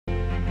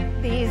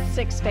These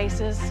 6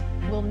 faces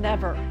will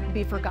never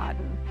be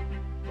forgotten.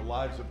 The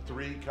lives of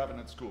 3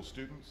 Covenant School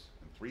students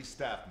and 3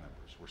 staff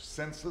members were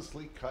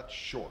senselessly cut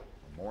short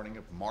the morning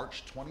of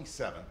March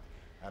 27th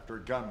after a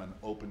gunman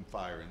opened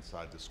fire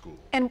inside the school.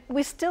 And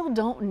we still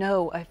don't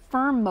know a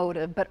firm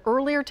motive, but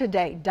earlier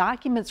today,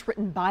 documents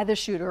written by the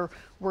shooter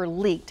were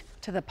leaked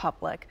to the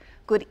public.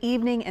 Good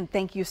evening, and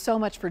thank you so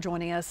much for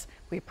joining us.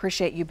 We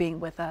appreciate you being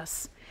with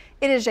us.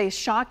 It is a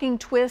shocking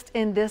twist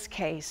in this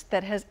case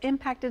that has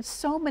impacted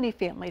so many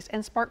families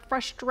and sparked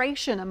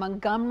frustration among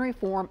gun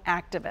reform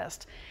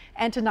activists.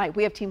 And tonight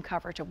we have team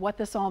coverage of what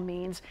this all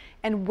means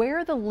and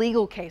where the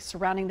legal case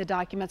surrounding the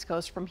documents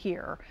goes from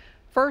here.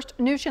 First,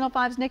 News Channel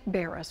 5's Nick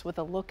Barris with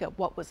a look at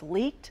what was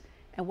leaked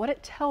and what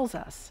it tells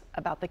us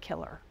about the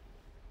killer.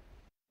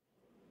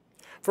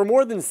 For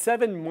more than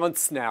 7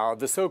 months now,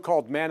 the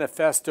so-called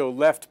manifesto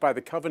left by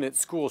the Covenant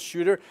School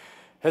shooter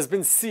has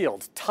been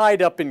sealed,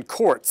 tied up in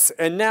courts,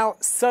 and now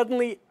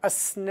suddenly a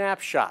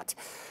snapshot.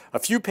 A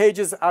few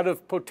pages out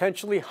of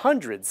potentially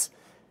hundreds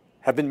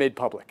have been made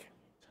public.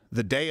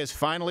 The day has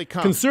finally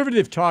come.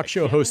 Conservative talk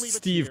show host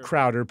Steve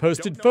Crowder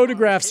posted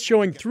photographs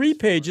showing 3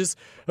 pages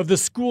of the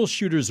school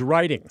shooter's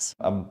writings.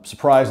 I'm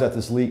surprised that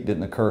this leak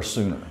didn't occur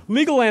sooner.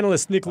 Legal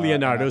analyst Nick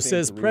Leonardo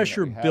says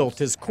pressure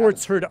built as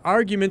courts heard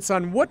arguments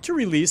on what to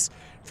release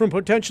from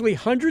potentially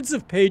hundreds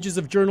of pages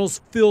of journals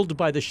filled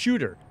by the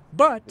shooter.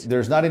 But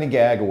there's not any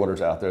gag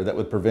orders out there that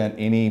would prevent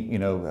any,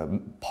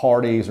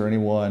 parties or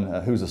anyone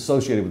who's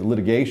associated with the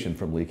litigation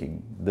from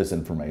leaking this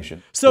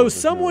information. So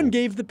someone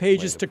gave the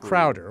pages to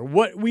Crowder.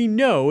 What we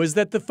know is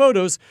that the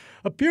photos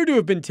appear to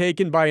have been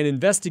taken by an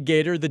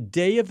investigator the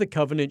day of the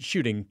Covenant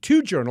shooting.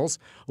 2 journals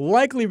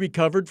likely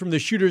recovered from the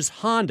shooter's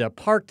Honda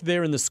parked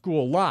there in the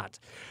school lot.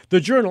 The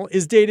journal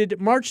is dated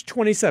March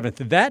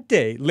 27th, that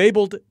day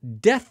labeled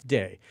Death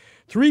Day.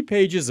 3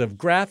 pages of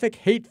graphic,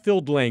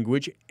 hate-filled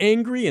language,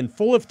 angry and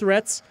full of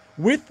threats,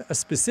 with a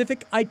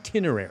specific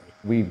itinerary.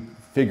 We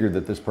figured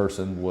that this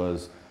person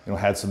was,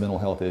 had some mental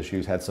health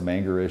issues, had some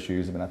anger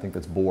issues. I think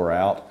that's bore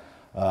out.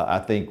 I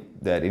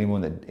think that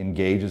anyone that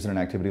engages in an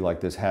activity like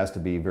this has to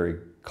be very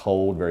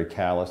cold, very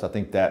callous. I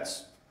think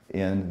that's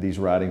in these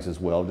writings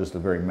as well, just a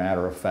very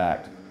matter of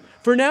fact.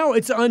 For now,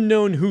 it's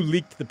unknown who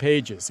leaked the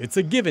pages. It's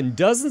a given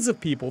dozens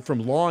of people from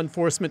law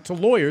enforcement to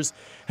lawyers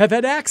have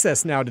had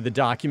access now to the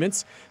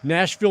documents.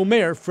 Nashville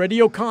Mayor Freddie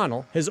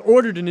O'Connell has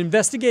ordered an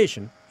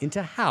investigation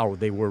into how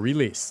they were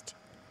released.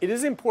 It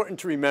is important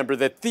to remember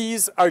that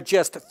these are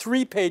just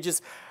 3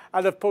 pages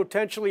out of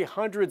potentially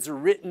hundreds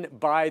written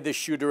by the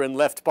shooter and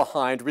left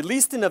behind,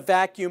 released in a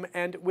vacuum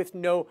and with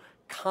no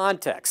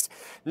context.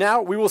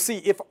 Now we will see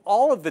if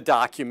all of the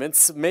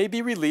documents may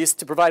be released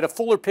to provide a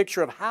fuller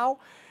picture of how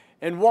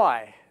and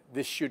why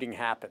this shooting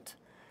happened.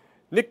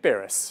 Nick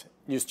Barris,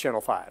 News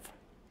Channel 5.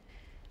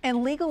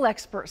 And legal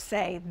experts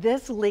say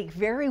this leak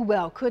very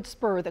well could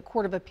spur the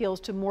Court of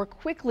Appeals to more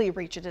quickly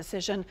reach a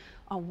decision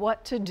on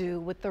what to do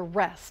with the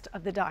rest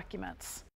of the documents.